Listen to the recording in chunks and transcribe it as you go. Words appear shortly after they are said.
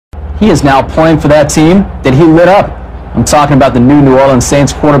He is now playing for that team that he lit up. I'm talking about the New Orleans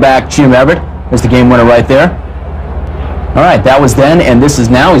Saints quarterback, Jim Everett. There's the game winner right there. All right, that was then, and this is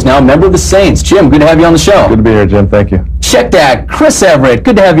now. He's now a member of the Saints. Jim, good to have you on the show. Good to be here, Jim. Thank you. Check that. Chris Everett,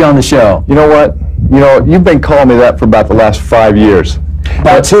 good to have you on the show. You know what? You've been calling me that for about the last 5 years.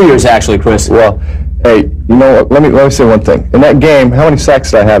 About 2 years, actually, Chris. Well, hey, you know what? Let me say one thing. In that game, how many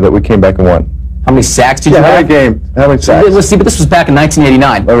sacks did I have that we came back and won? How many sacks did you have? How many sacks? Let's see, but this was back in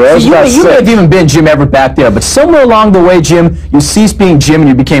 1989. Right, so you may have even been Jim Everett back there, but somewhere along the way, Jim, you ceased being Jim and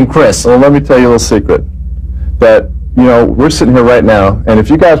you became Chris. Well, let me tell you a little secret. That, we're sitting here right now, and if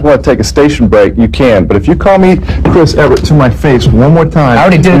you guys want to take a station break, you can. But if you call me Chris Everett to my face one more time... I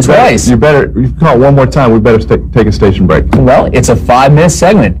already did it twice. You call it one more time, we better take a station break. Well, it's a 5-minute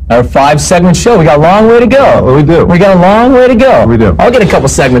segment, or a 5-segment show. We got a long way to go. Well, we do. We got a long way to go. We do. I'll get a couple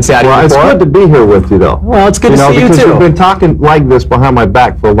segments out of you. Well, it's good to be here with you, though. Well, it's good to see you, because too. you've been talking like this behind my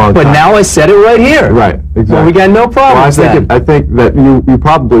back for a long time. But now I said it right here. Right, exactly. Well, we got no problems then. I think that you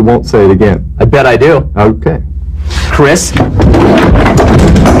probably won't say it again. I bet I do. Okay. Chris?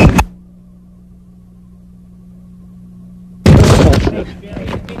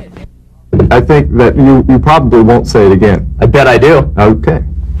 I think that you probably won't say it again. I bet I do. Okay.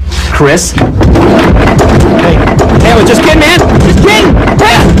 Chris? Hey, just kidding, man! Just kidding!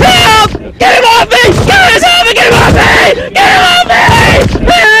 Help! Get him off me! Get him off me! Get him off me! Get him off me! Help!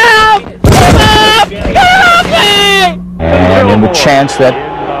 Get him off! Get him off me! And in the chance that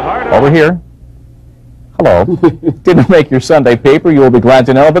over here, hello, didn't make your Sunday paper, you will be glad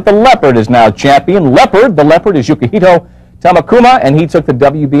to know that the Leopard is now champion. The Leopard is Yukihito Tamakuma, and he took the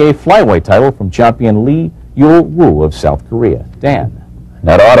WBA flyweight title from champion Lee Yul Woo of South Korea. Dan.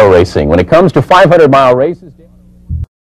 Not auto racing. When it comes to 500-mile races,